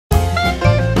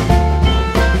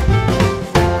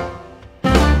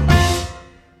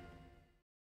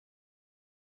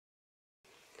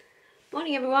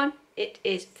Morning everyone, it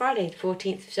is Friday the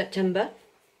 14th of September.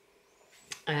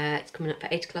 It's coming up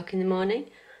at 8 o'clock in the morning.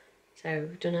 So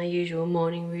we've done our usual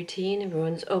morning routine.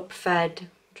 Everyone's up, fed,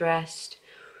 dressed,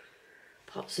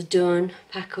 pots are done,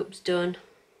 pack up's done,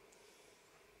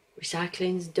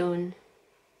 recycling's done,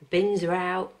 the bins are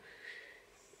out,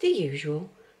 the usual.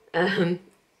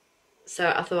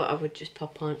 So I thought I would just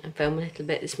pop on and film a little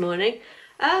bit this morning.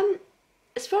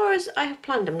 As far as I have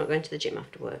planned, I'm not going to the gym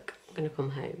after work. I'm going to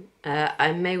come home.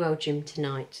 I may well gym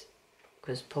tonight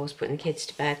because Paul's putting the kids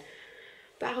to bed,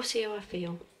 but I'll see how I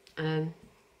feel.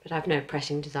 But I have no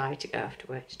pressing desire to go after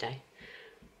work today,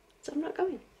 so I'm not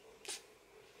going.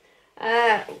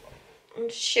 I'm going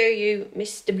to show you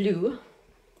Mr. Blue.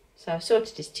 So I've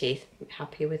sorted his teeth. I'm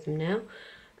happy with them now.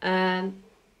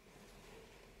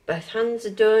 Both hands are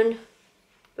done.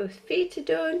 Both feet are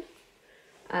done.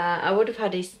 I would have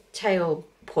had his tail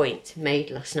point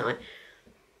made last night,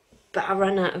 but I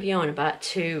ran out of yarn about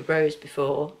 2 rows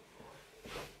before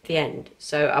the end.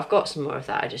 So I've got some more of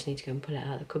that. I just need to go and pull it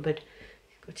out of the cupboard.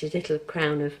 Got his little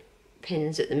crown of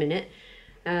pins at the minute.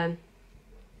 Yeah,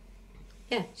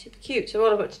 super cute. So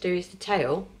all I've got to do is the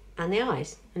tail and the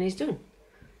eyes, and he's done.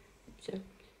 So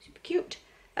super cute.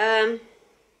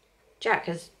 Jack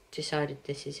has decided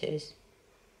this is his.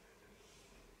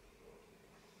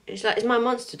 It's like, is my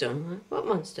monster done? I'm like, what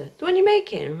monster? The one you're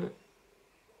making? I'm like,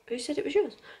 who said it was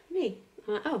yours? Me.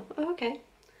 I'm like, oh, okay.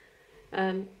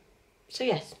 So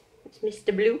yes, it's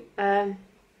Mr. Blue. I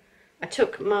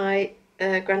took my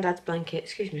granddad's blanket,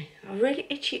 excuse me, a really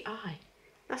itchy eye.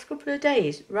 Last couple of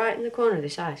days, right in the corner of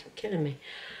this eye, it's killing me.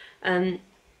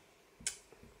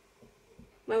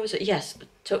 Where was it? Yes, I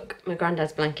took my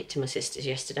granddad's blanket to my sister's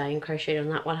yesterday and crocheted on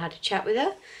that one. I had a chat with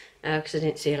her because I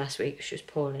didn't see her last week. She was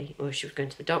poorly, or she was going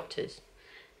to the doctors.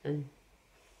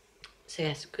 So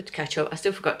yes, good to catch up. I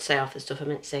still forgot to say half the stuff I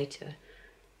meant to say to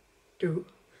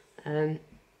her.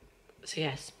 So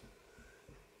yes,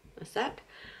 that's that.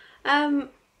 Not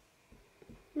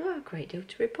a great deal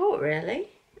to report really.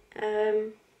 I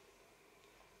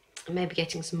may be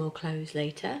getting some more clothes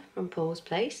later from Paul's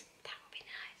place. That would be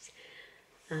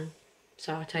nice.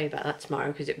 So I'll tell you about that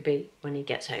tomorrow because it'll be when he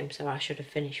gets home, so I should have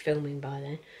finished filming by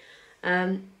then.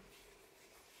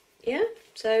 Yeah,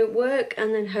 so work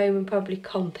and then home and probably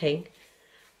comping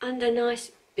and a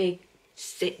nice big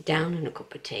sit down and a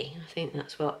cup of tea. I think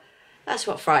that's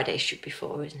what Friday should be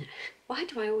for, isn't it? Why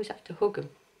do I always have to hug him?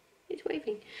 He's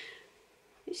waving.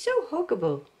 He's so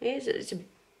huggable. It's a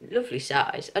lovely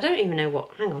size. I don't even know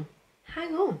what, hang on. I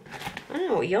don't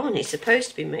know what yarn it's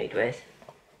supposed to be made with.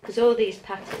 Because all these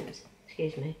patterns,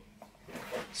 excuse me.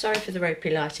 Sorry for the ropey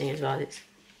lighting as well, it's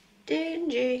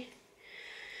dingy.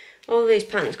 All these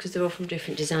patterns, because they're all from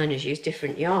different designers, use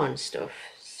different yarn stuff.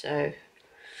 So,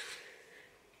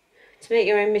 to make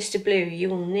your own Mr. Blue, you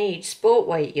will need sport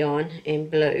weight yarn in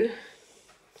blue.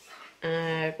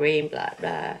 Green, black,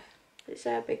 blah. This is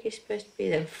how big it's supposed to be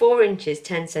then. 4 inches,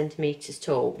 10 centimetres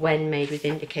tall, when made with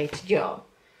indicated yarn.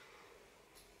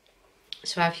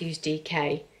 So I've used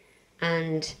DK,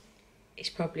 and it's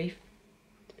probably,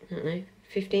 I don't know,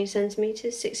 15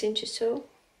 centimetres, 6 inches tall.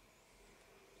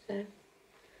 So,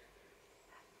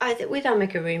 with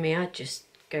amigurumi, I'd just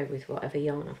go with whatever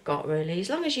yarn I've got really, as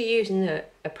long as you're using the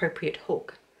appropriate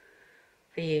hook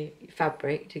for your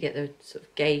fabric to get the sort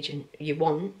of gauge you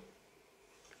want.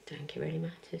 I don't think it really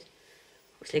matters.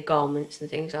 Obviously garments and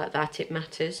things like that, it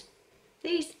matters.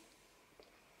 These,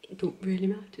 it don't really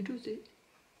matter, does it?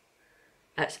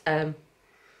 That's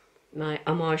my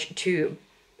homage to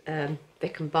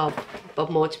Vic and Bob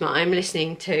Mortimer. I'm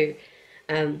listening to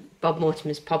Bob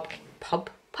Mortimer's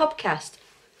podcast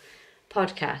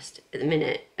at the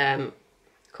minute,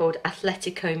 called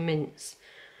Atletico Mince,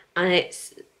 and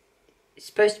it's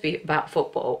supposed to be about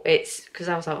football. It's because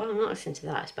I was like, well, I'm not listening to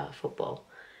that, it's about football,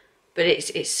 but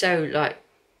it's so like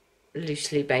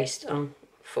loosely based on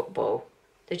football.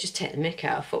 They just take the mick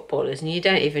out of footballers, and you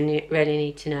don't even really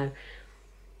need to know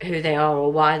who they are or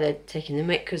why they're taking the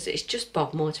mick, because it's just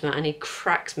Bob Mortimer, and he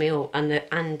cracks me up. And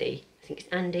Andy, I think it's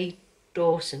Andy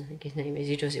Dawson, I think his name is,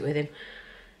 who does it with him.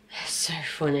 It's so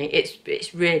funny.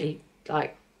 It's really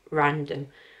like random,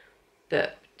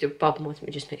 but Bob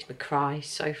Mortimer just makes me cry.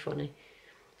 So funny.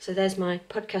 So there's my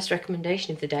podcast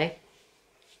recommendation of the day.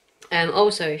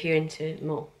 Also, if you're into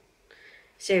more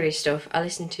serious stuff, I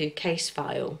listen to Case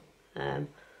File,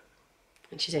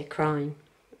 which is a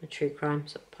true crime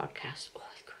sort of podcast. Oh,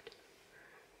 it's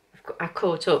good. I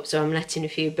caught up, so I'm letting a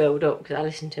few build up because I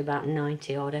listened to about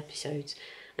 90 odd episodes,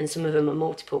 and some of them are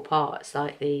multiple parts,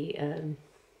 like the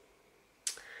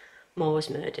Moore's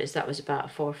Murders. That was about a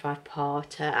 4 or 5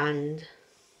 parter, and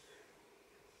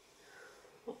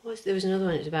what there was another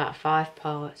one, it was about 5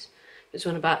 parts. There's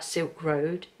one about Silk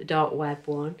Road, the dark web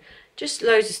one. Just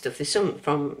loads of stuff. There's some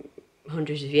from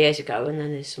hundreds of years ago, and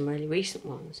then there's some really recent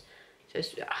ones. So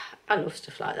I love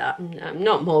stuff like that. I'm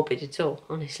not morbid at all,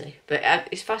 honestly, but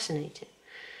it's fascinating.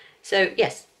 So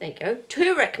yes, there you go.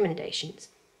 2 recommendations.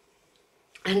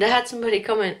 And I had somebody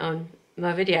comment on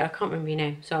my video. I can't remember your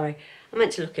name, sorry. I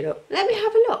meant to look it up. Let me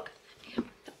have a look.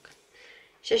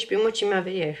 She says she's been watching my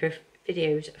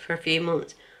videos for a few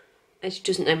months and she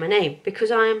doesn't know my name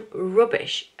because I'm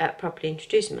rubbish at properly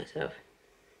introducing myself.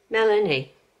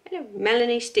 Melanie. Hello,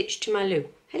 Melanie Stitch to my Lou.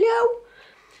 Hello.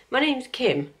 My name's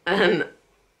Kim.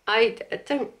 I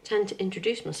don't tend to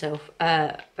introduce myself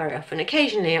very often.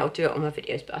 Occasionally I'll do it on my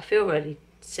videos, but I feel really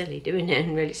silly doing it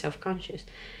and really self-conscious.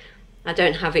 I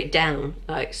don't have it down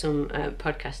like some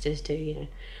podcasters do, you know.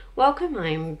 Welcome,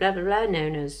 I'm blah blah blah,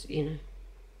 known as, you know.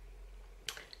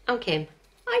 I'm Kim.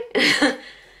 Hi.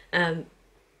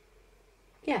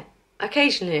 Yeah,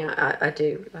 occasionally I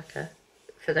do like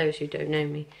for those who don't know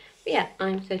me. But yeah,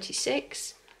 I'm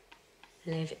 36. I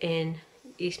live in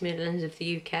East Midlands of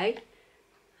the UK.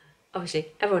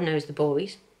 Obviously, everyone knows the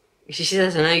boys. She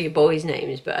says I know your boys'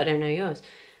 names, but I don't know yours.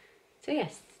 So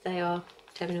yes, they are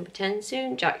Tevin number 10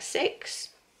 soon, Jack's 6.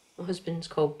 My husband's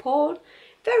called Paul.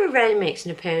 Very rarely makes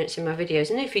an appearance in my videos,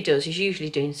 and if he does, he's usually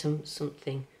doing some sort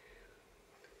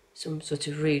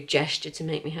of rude gesture to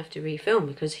make me have to refilm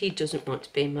because he doesn't want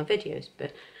to be in my videos.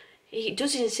 But he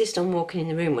does insist on walking in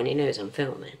the room when he knows I'm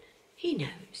filming. He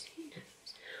knows.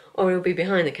 Or he'll be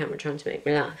behind the camera trying to make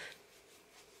me laugh.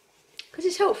 Because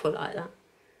it's helpful like that.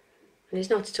 And he's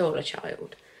not at all a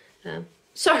child.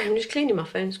 Sorry, I'm just cleaning my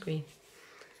phone screen.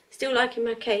 Still liking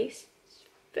my case. It's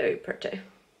very pretty.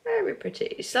 Very pretty.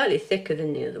 It's slightly thicker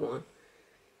than the other one.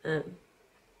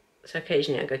 So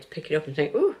occasionally I go to pick it up and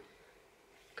think, ooh,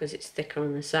 because it's thicker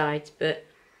on the sides. But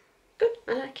good,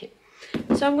 I like it.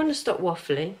 So I'm going to stop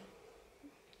waffling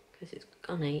because it's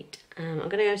gone 8. I'm going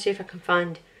to go see if I can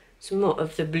find some more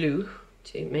of the blue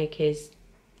to make his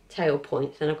tail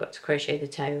point. Then I've got to crochet the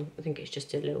tail. I think it's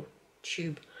just a little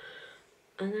tube.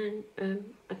 And then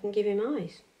I can give him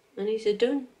eyes. And he's a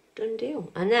done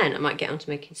deal. And then I might get on to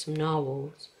making some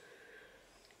narwhals.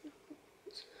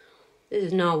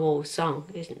 There's a narwhal song,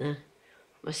 isn't there?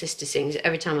 My sister sings.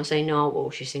 Every time I say narwhal,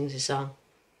 she sings a song.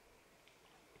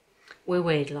 We're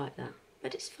weird like that.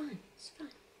 But it's fine. It's fine.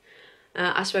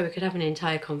 I swear we could have an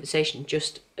entire conversation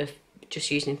just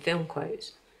using film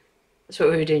quotes. That's what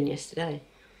we were doing yesterday.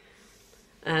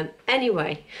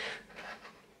 Anyway.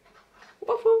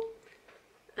 Waffle.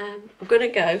 I'm going to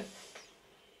go.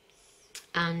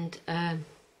 And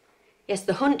yes,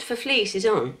 the hunt for fleece is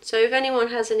on. So if anyone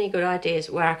has any good ideas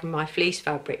where I can buy fleece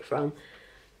fabric from,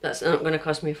 that's not going to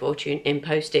cost me a fortune in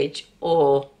postage,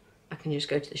 or I can just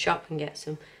go to the shop and get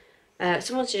some.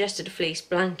 Someone suggested a fleece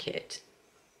blanket.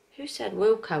 Who said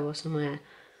Wilko or somewhere?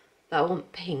 That I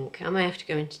want pink. I may have to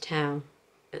go into town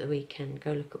at the weekend,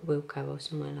 go look at Wilko or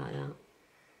somewhere like that.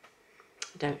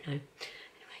 I don't know. Anyway,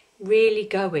 really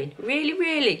going.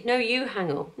 Really. No, you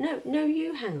hang up. No,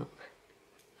 you hang up.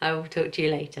 I will talk to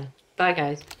you later. Bye,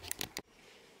 guys.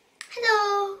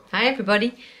 Hello. Hi,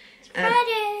 everybody. It's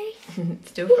Friday.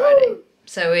 It's still Friday.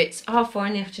 So it's 4:30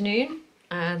 in the afternoon.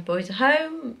 The boys are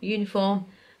home. Uniform,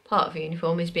 part of the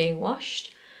uniform is being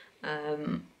washed.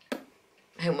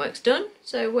 Homework's done.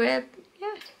 So we're,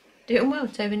 doing well.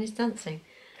 Tobin is dancing.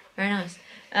 Very nice.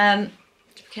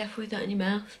 Be careful with that in your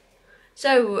mouth.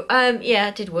 So, I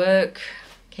did work.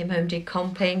 Came home, did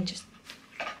comping. Just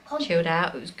chilled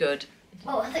out. It was good.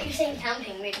 Oh, I thought you were saying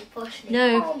camping, really pushing.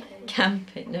 No,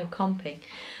 camping, no comping.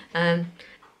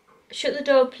 Shut the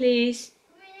door, please.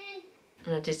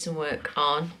 And I did some work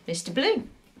on Mr. Blue.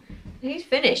 He's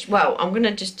finished. Well, I'm going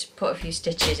to just put a few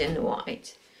stitches in the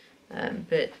white.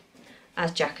 But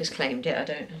as Jack has claimed it, I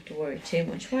don't have to worry too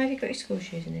much. Why have you got your school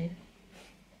shoes in here?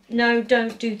 No,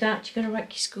 don't do that. You're going to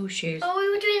wreck your school shoes. Oh, we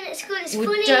were doing it at school. It's well,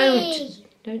 funny.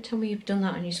 Don't tell me you've done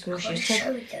that on your school shoes.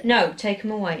 Them. No, take them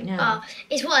away now. Oh,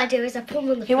 it's what I do is I put them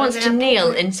on the He wants to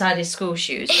kneel inside his school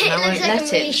shoes. And it I won't looks like let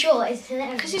I'm really him. short. It's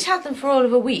hilarious. Because he's had them for all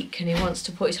of a week and he wants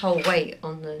to put his whole weight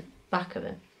on the back of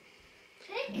them.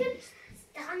 I can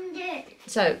stand it.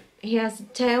 So he has a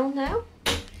tail now,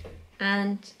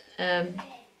 and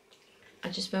I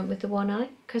just went with the one eye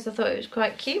because I thought it was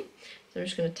quite cute. So I'm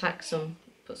just going to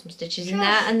put some stitches in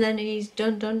there, and then he's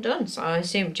done. So I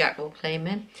assume Jack will claim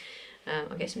him.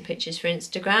 I'll get some pictures for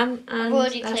Instagram, and I've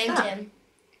already that's claimed that. him.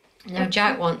 No,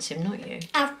 Jack wants him, not you.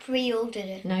 I've pre-ordered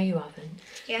it. No, you haven't.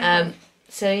 Yeah.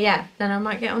 So yeah, then I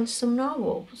might get onto some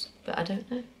narwhals, but I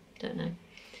don't know. Can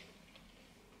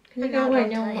you go away?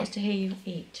 No one wants to hear you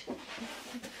eat.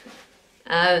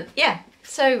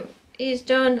 so he's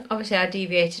done. Obviously I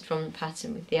deviated from the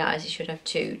pattern with the eyes. He should have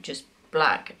 2 just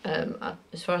black,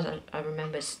 as far as I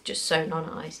remember, it's just sewn on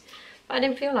eyes, but I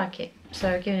didn't feel like it, so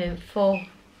I've given him four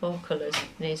colours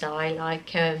in his eye,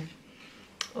 like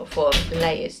or 4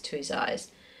 layers to his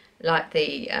eyes, like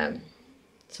the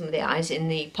some of the eyes in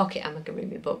the pocket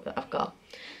amigurumi book that I've got.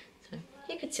 So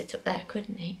he could sit up there,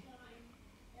 couldn't he?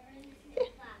 Yeah,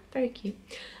 very cute.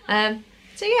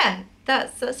 So yeah,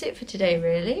 that's it for today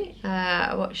really.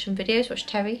 I watched some videos, watched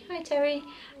Terry, hi Terry,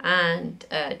 and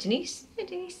Denise, hi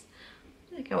Denise.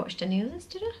 I don't think I watched any others,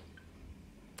 did I?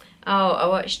 Oh, I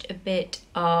watched a bit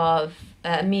of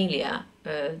Amelia,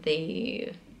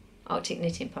 the Arctic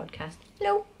Knitting podcast.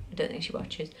 Hello, I don't think she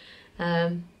watches.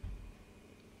 Yeah,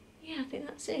 I think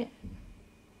that's it.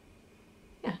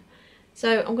 Yeah,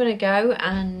 so I'm going to go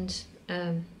and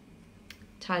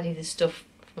tidy the stuff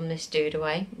from this dude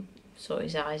away, sort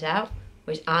his eyes out,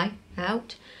 or his eye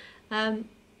out, and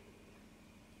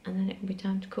then it'll be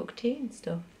time to cook tea and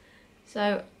stuff.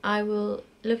 So I will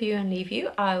love you and leave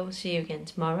you. I will see you again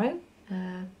tomorrow.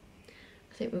 I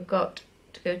think we've got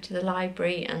to go to the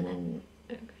library and then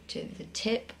go to the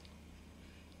tip.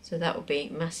 So that will be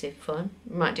massive fun.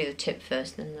 We might do the tip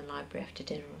first, then the library after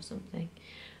dinner or something.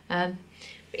 But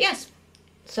yes,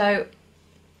 so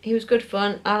he was good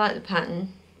fun. I like the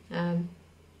pattern.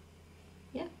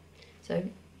 Yeah, so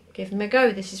give them a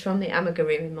go. This is from the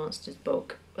Amigurumi Monsters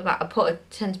book. I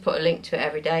tend to put a link to it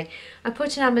every day. I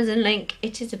put an Amazon link.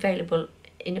 It is available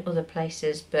in other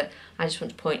places, but I just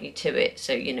want to point you to it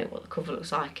so you know what the cover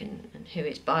looks like and who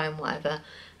it's by and whatever,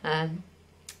 and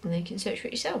then you can search for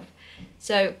it yourself.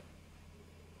 So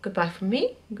goodbye from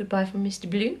me, goodbye from Mr.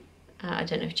 Blue. I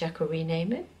don't know if Jack will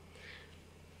rename it,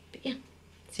 but yeah,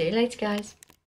 see you later guys.